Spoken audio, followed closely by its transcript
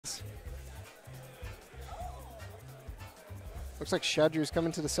Looks like Shadrew's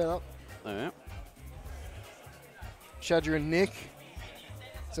coming to the setup. Oh, yeah. Shadrew+Nicc.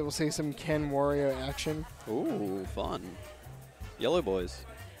 So we'll see some Ken Warrior action. Ooh, fun. Yellow boys.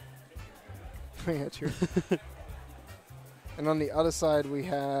 Yeah, true. And on the other side, we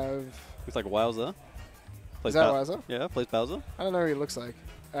have... Looks like Wowser. Is that Wowser? Yeah, plays Bowser. I don't know who he looks like.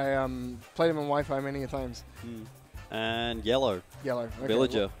 I played him on Wi-Fi many times. Mm. And Yellow. Yellow. Okay,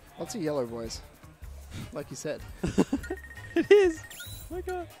 Villager. Lots of yellow boys. Like you said. It is. Oh my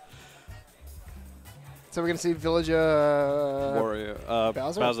god. So we're going to see Villager... Warrior.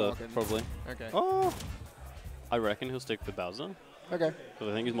 Bowser probably. Okay. Oh. I reckon he'll stick with Bowser. Okay.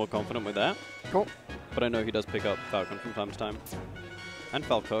 Because I think he's more confident with that. Cool. But I know he does pick up Falcon from time to time. And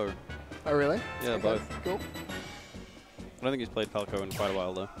Falco. Oh, really? Yeah, okay. both. Cool. I don't think he's played Falco in quite a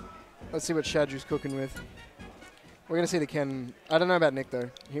while, though. Let's see what Shadrew's cooking with. We're going to see the Ken. I don't know about Nick, though.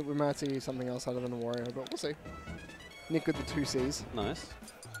 We might see something else other than the Warrior, but we'll see. Nick with the 2 Cs. Nice.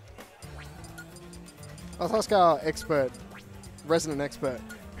 Let's ask our expert, resident expert.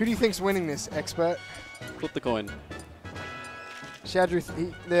 Who do you think's winning this, expert? Flip the coin.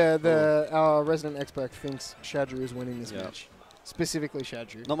 Shadrew, our resident expert thinks Shadrew is winning this match. Specifically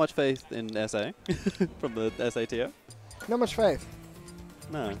Shadrew. Not much faith in SA from the SATO. Not much faith.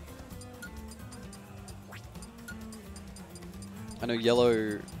 No. I know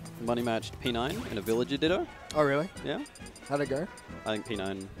Yellow money matched P9 in a Villager Ditto. Oh, really? Yeah. How'd it go? I think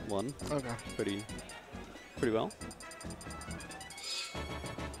P9 won. Okay. Pretty well.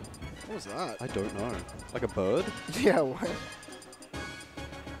 What was that? I don't know. Like a bird? Yeah, what?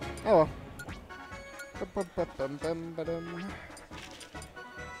 Oh, well.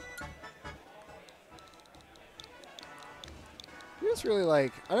 You just really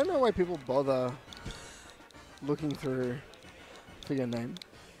like, I don't know why people bother looking through for your name.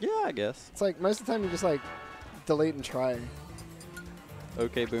 Yeah, I guess. It's like most of the time you just like delete and try.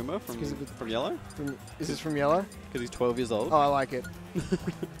 Okay Boomer from Yellow? Is this from Yellow? Because he's 12 years old. Oh, I like it. I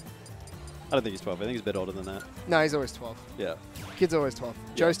don't think he's 12. I think he's a bit older than that. No, he's always 12. Yeah. Kid's always 12.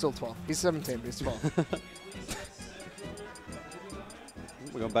 Yeah. Joe's still 12. He's 17, but he's 12.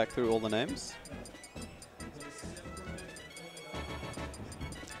 We're going back through all the names.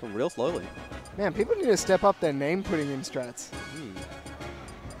 Going real slowly. Man, people need to step up their name putting in strats. Hmm.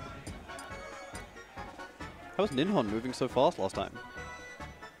 How was Ninhon moving so fast last time?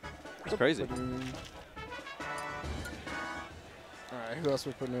 It's crazy. Alright, who else are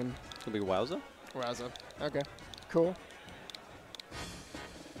we putting in? It's going to be Wowser. Wowser. Okay, cool.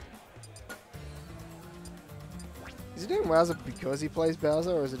 Is he doing Wowser because he plays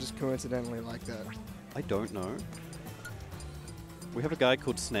Bowser, or is it just coincidentally like that? I don't know. We have a guy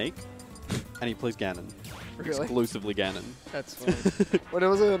called Snake, and he plays Ganon. Really? Exclusively Ganon. That's funny. Well,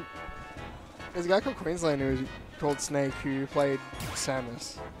 there's a guy called Queensland who was called Snake who played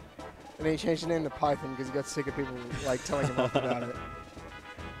Samus. And then he changed his name to Python because he got sick of people like telling him off about it.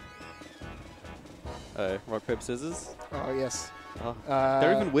 Rock, paper, scissors. Oh, yes. Oh.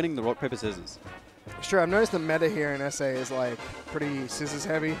 They're even winning the rock, paper, scissors. Sure, I've noticed the meta here in SA is like pretty scissors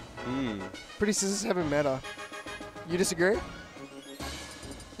heavy. Mm. Pretty scissors heavy meta. You disagree? You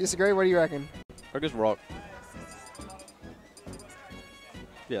disagree? What do you reckon? I guess rock.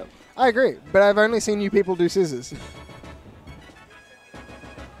 Yeah. I agree, but I've only seen you people do scissors.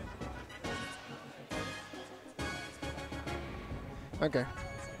 Okay.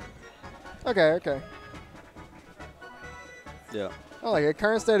 Okay. Yeah. I like it.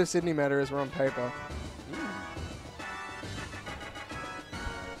 Current state of Sydney meta is we're on paper.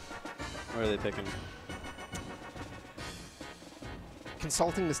 Where are they picking?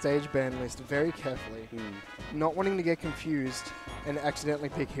 Consulting the stage ban list very carefully. Not wanting to get confused and accidentally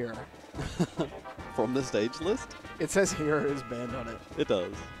pick hero. From the stage list? It says hero is banned on it. It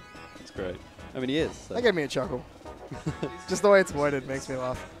does. It's great. I mean, he is. So. That gave me a chuckle. Just the way it's worded makes me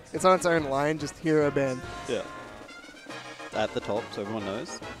laugh. It's on its own line, just hero banned. Yeah. At the top, so everyone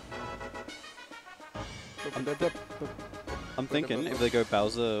knows. I'm thinking if they go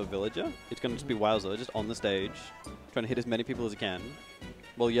Bowser Villager, it's going to just be Wowser just on the stage, trying to hit as many people as he can,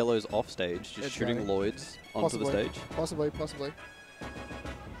 while Yellow's off stage, just shooting Lloyds onto the stage. Possibly.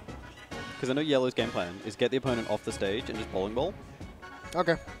 Because I know Yellow's game plan is get the opponent off the stage and just bowling ball.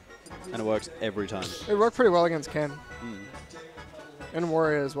 Okay. And it works every time. It worked pretty well against Ken. And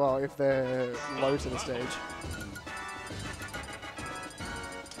Warrior as well, if they're low to the stage.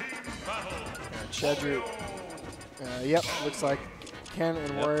 Shadrew. Yep, looks like Ken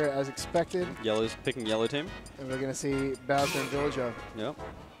and Warrior as expected. Yellow's picking Yellow team. And we're going to see Bowser and Villager. Yep.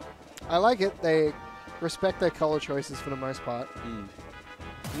 I like it. They respect their color choices for the most part.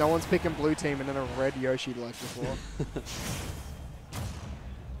 No one's picking blue team and then a red Yoshi like before.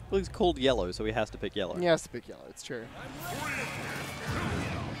 Well, he's called Yellow, so he has to pick Yellow. He has to pick Yellow, it's true.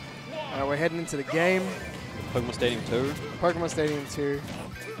 Alright, we're heading into the game. Pokemon Stadium 2. Pokemon Stadium 2.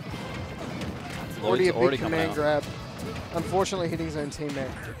 Lloyd's Already a big coming command out. grab. Unfortunately hitting his own teammate.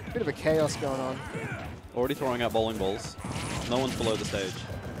 Bit of a chaos going on. Already throwing out bowling balls. No one's below the stage.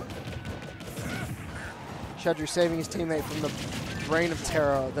 Shadrew saving his teammate from the reign of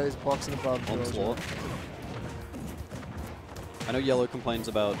terror that is boxing above. Onslaught. I know Yellow complains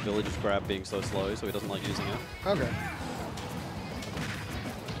about Village's grab being so slow, so he doesn't like using it. Okay.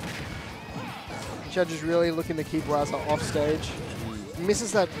 Shadrew's really looking to keep Wowser off stage.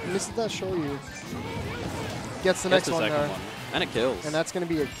 Misses that Shoryu. Gets the next one though. And it kills. And that's going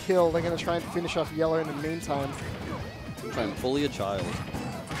to be a kill. They're going to try and finish off Yellow in the meantime. Try and bully a child.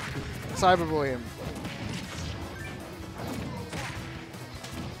 Cyberbully him.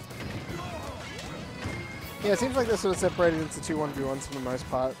 Yeah, it seems like they're sort of separated into two 1v1s for the most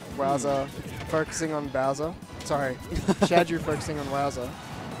part. Wowser focusing on Bowser. Sorry, Shadrew focusing on Wowser.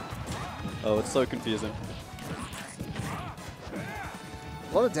 Oh, it's so confusing.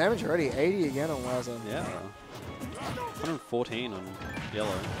 A lot of damage already. 80 again on Wowser. Yeah. 114 on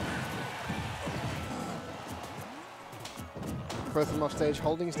Yellow. Both of them off stage,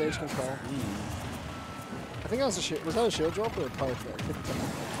 holding stage control. I think that was a shield. Was that a shield drop or a poke there? Couldn't tell.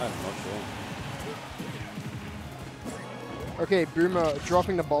 I'm not sure. Okay, Boomer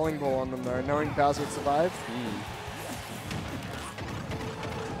dropping the bowling ball on them though, knowing Bowser would survive.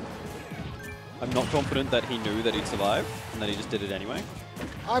 I'm not confident that he knew that he'd survive and that he just did it anyway.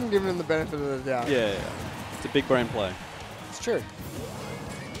 I'm giving him the benefit of the doubt. Yeah. It's a big brain play. It's true.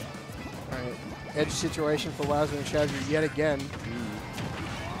 Alright, edge situation for Wowser and Shadrew yet again.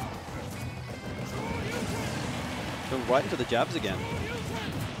 Going right into the jabs again.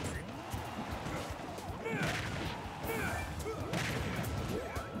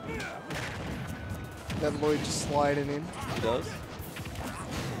 Then Lloyd just sliding in. He does.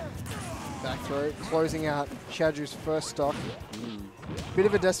 Back throw, closing out Shadrew's first stock. Bit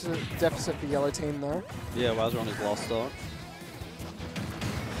of a deficit for Yellow team though. Yeah, Wowser on his last stock.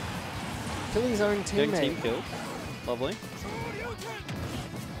 Killing his own Getting teammate. team kill. Lovely.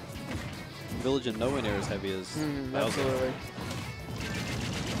 Villager nowhere near as heavy as Bowser. Absolutely.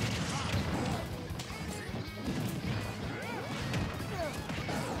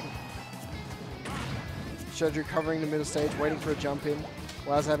 Shadrew covering the middle stage, waiting for a jump in.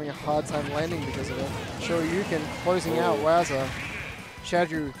 Wowser having a hard time landing because of it. Shoryuken closing out Wowser.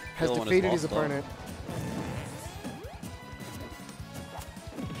 Shadrew has defeated his opponent.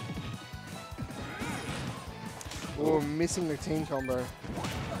 Oh, missing the team combo.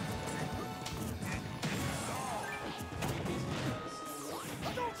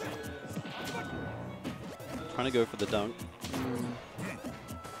 Trying to go for the dunk.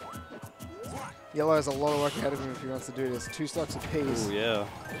 Yellow has a lot of work ahead of him if he wants to do this. 2 stocks apiece. Oh yeah.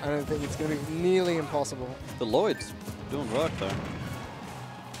 I don't think it's going to be nearly impossible. The Lloyd's doing work though.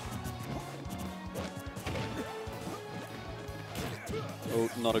 Oh,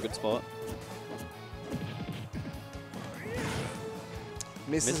 not a good spot.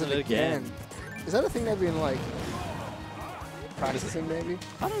 Misses it again. Is that a thing they've been like practicing maybe?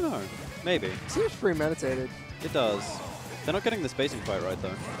 I don't know. Maybe. Seems premeditated. It does. They're not getting the spacing quite right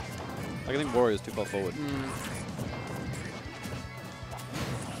though. I think Warrior's too far forward. And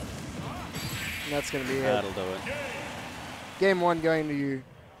that's going to be it. That'll do it. Game 1 going to you,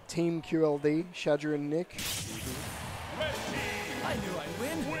 Team QLD, Shadrew and Nick. I knew I'd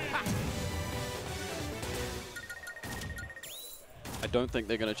win. I don't think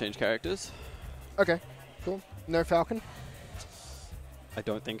they're going to change characters. Okay, cool. No Falcon? I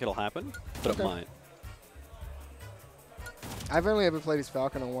don't think it'll happen, but it might. I've only ever played his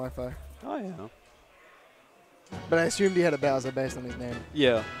Falcon on Wi-Fi. Oh yeah. But I assumed he had a Bowser based on his name.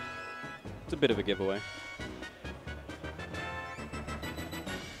 Yeah. It's a bit of a giveaway.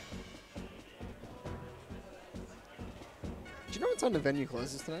 Do you know what time the venue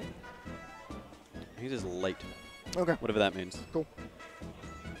closes tonight? He's just late. Okay. Whatever that means. Cool.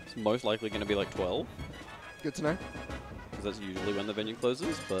 It's most likely going to be like 12. Good to know. Because that's usually when the venue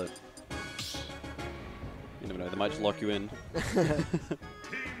closes, but you never know. They might just lock you in.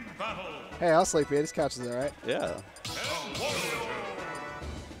 Hey, I'll sleep here. This couch is alright. Yeah.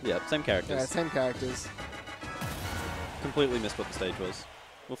 Yeah, same characters. Yeah, same characters. Completely missed what the stage was.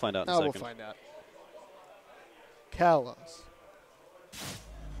 We'll find out in a second. We'll find out. Kalos.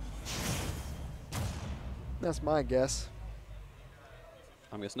 That's my guess.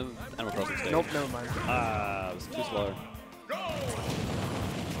 I'm guessing of Animal Crossing stage. Nope, never mind. Ah, it was too slow.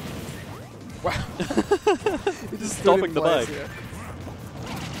 Wow. He just Stopping the bike. Here.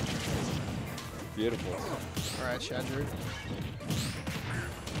 Beautiful. Alright, Shadrew.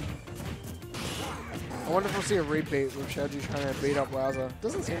 I wonder if we'll see a repeat with Shadrew trying to beat up Wowser.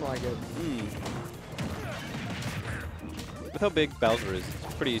 Doesn't seem like it. With how big Bowser is,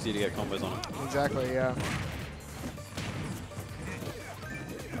 it's pretty easy to get combos on him. Exactly, yeah.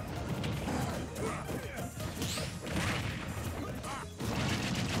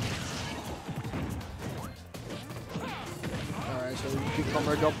 Alright, so big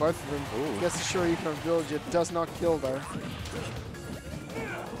combo got both of them. Ooh. Gets the Shoryuken on Village. It does not kill though.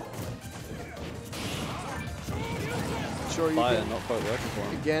 Fire not quite working for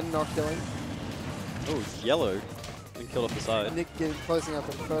him. Again, not killing. Oh, Yellow. Been killed off the side. Nick closing out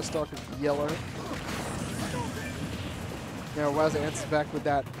the first stock of Yellow. Now Wowser answers back with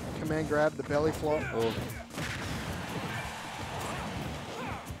that command grab, the belly flop. Oh.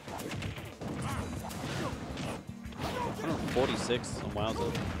 $146 on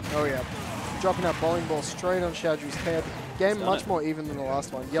Wowser. Oh yeah. Dropping that bowling ball straight on Shadrew's head. Game much more even than the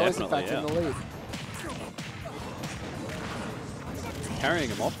last one. Yellow's in fact in the lead. Carrying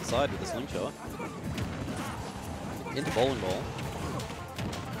him off the side with a slingshot. Into bowling ball.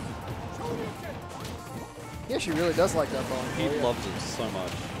 Yeah, she really does like that bowling ball. He loves it so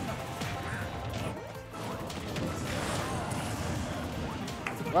much.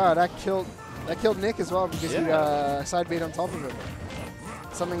 Wow, that killed Nick as well because he side beat on top of it.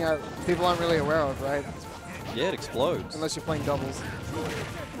 Something that people aren't really aware of, right? Yeah, it explodes. Unless you're playing doubles.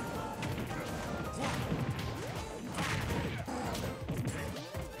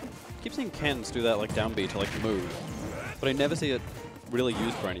 I keep seeing Kens do that like down B to like move, but I never see it really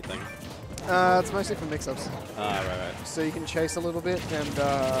used for anything. It's mostly for mix-ups. Ah, right. So you can chase a little bit, and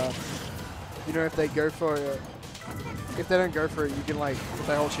you know if they go for it, if they don't go for it, you can like if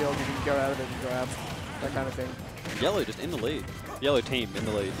they hold shield, you can go out of it and grab that kind of thing. Yellow just in the lead. Yellow team in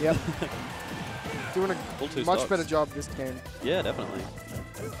the lead. Yep. Doing a much better job this game. Yeah, definitely.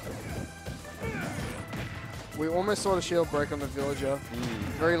 We almost saw the shield break on the villager.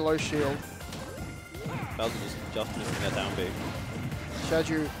 Very low shield. Bowser just missing that down B.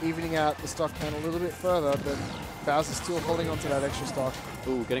 Shadrew evening out the stock count a little bit further, but Bowser's still holding on to that extra stock.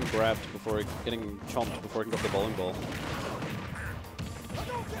 Ooh, getting grabbed before getting chomped before he can drop the bowling ball.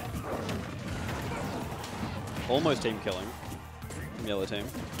 Almost team killing from Yellow team.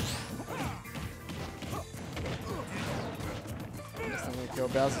 Kill.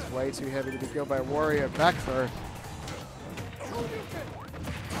 Bowser's way too heavy to be killed by a warrior. Back throw.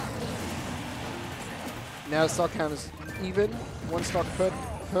 Now the stock count is even. One stock per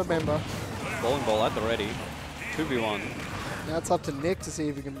member. Bowling ball at the ready. 2v1. Now it's up to Nick to see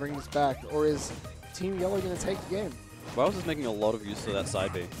if he can bring this back. Or is Team Yellow going to take the game? Wowser's making a lot of use of that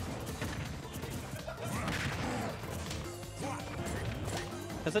side B.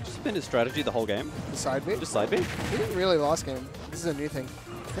 Has that just been his strategy the whole game? The side B? Just side B? He didn't really last game. This is a new thing.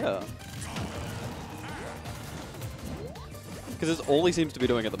 Yeah. Because it's all he seems to be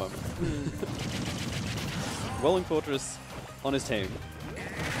doing at the moment. Rolling Fortress on his team.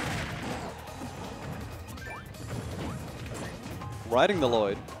 Riding the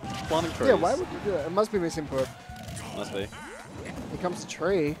Lloyd. Planting trees. Yeah, why would you do it? It must be misinput. Must be. Here comes the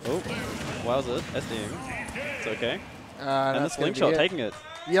tree. Oh, Wowser, SDing. It's okay. And the slingshot taking it.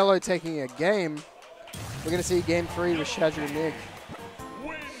 Yellow taking a game. We're going to see game 3 with Shadrew+Nicc.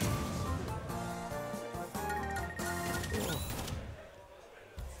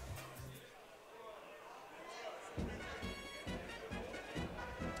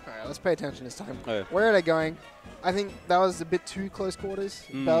 Alright, let's pay attention this time. Oh. Where are they going? I think that was a bit too close quarters.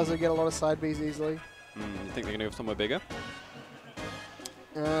 Bowser get a lot of side Bs easily. You think they're going to go somewhere bigger?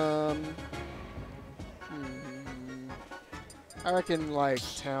 I reckon like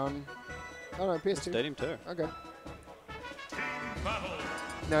town. Oh no, PS2. Stadium 2. Okay.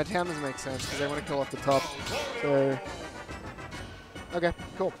 No, town doesn't make sense because they want to kill off the top. So, okay,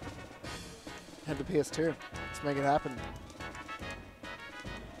 cool. Head to PS2. Let's make it happen.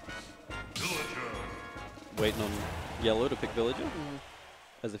 Waiting on Yellow to pick Villager,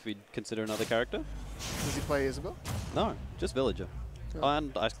 as if he'd consider another character. Does he play Isabel? No, just Villager. Oh.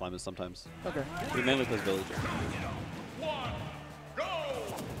 And Ice Climbers sometimes. Okay. But he mainly plays Villager.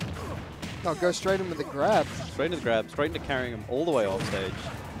 No, go straight in with the grab. Straight into the grab, straight into carrying him all the way off stage,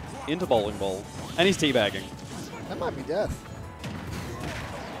 into bowling ball, and he's teabagging. That might be death.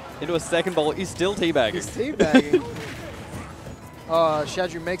 Into a second bowl, he's still teabagging. He's teabagging.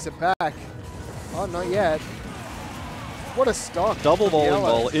 Shadrew makes it back. Oh, not yet. What a stock. Double bowling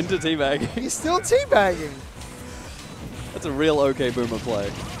ball into teabagging. He's still teabagging. That's a real OK Boomer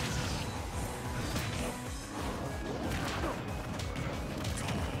play.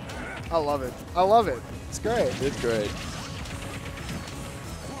 I love it. I love it. It's great. It's great.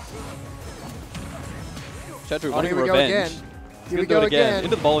 Shadrew wanting here we revenge. go again. Here we do go it again. again.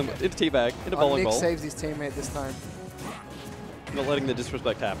 Into the bowling, into teabag, into bowling Nick ball. saves his teammate this time. Not letting the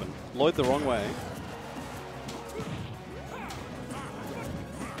disrespect happen. Lloyd the wrong way.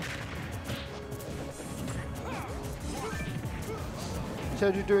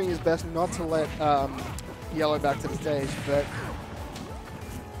 Shadrew doing his best not to let Yellow back to the stage, but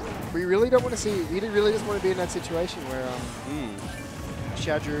we really don't want to see. He really doesn't want to be in that situation where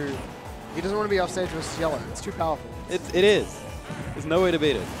Shadrew. He doesn't want to be off stage versus Yellow. It's too powerful. It is. There's no way to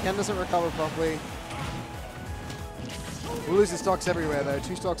beat it. Ken doesn't recover properly. We're losing stocks everywhere though.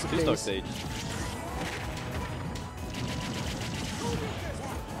 2 stocks apiece. 2 stocks each.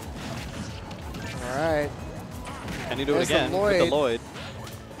 All right. Can you do There's it again with the Lloyd?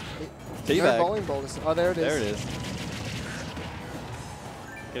 No Teabag. bowling ball. Oh, there it is. There it is.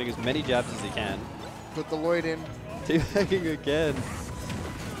 Getting as many jabs as he can. Put the Lloyd in. Teabagging again.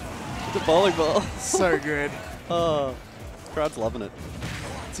 It's a bowling ball. So good. Oh, crowd's loving it.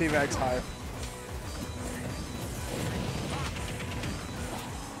 Teabag's high.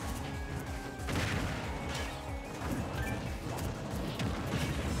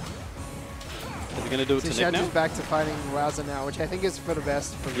 Is he going to do it to Nick now? Shadrew's back to fighting Wowser now, which I think is for the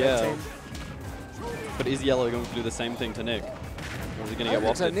best for the red team. But is Yellow going to do the same thing to Nick? Or is he going to get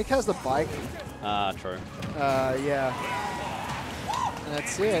wafted? So Nick has the bike. Ah, true. Yeah. And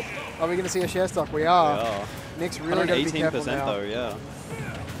that's it. Are we going to see a share stock? We are. We are. Nick's really got to be careful now. though, yeah.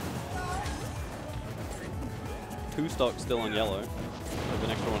 2 stocks still on Yellow. There's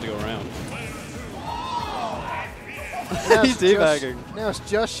an extra one to go around. He's teabagging. Now it's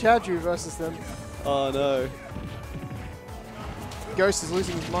just Shadrew versus them. Oh no. Ghost is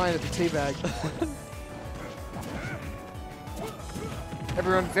losing his mind at the teabag.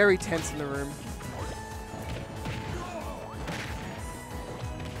 Everyone very tense in the room.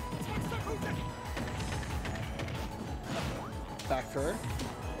 Back throw.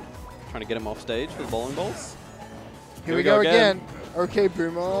 Trying to get him off stage with bowling balls. Here we go again. Okay,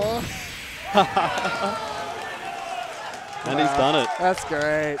 Boomer. And he's done it. That's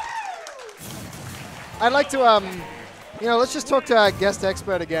great. I'd like to, let's just talk to our guest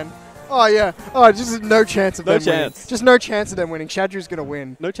expert again. Oh, yeah. Oh, just no chance of them winning. Just no chance of them winning. Shadrew's going to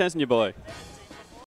win. No chance in your boy.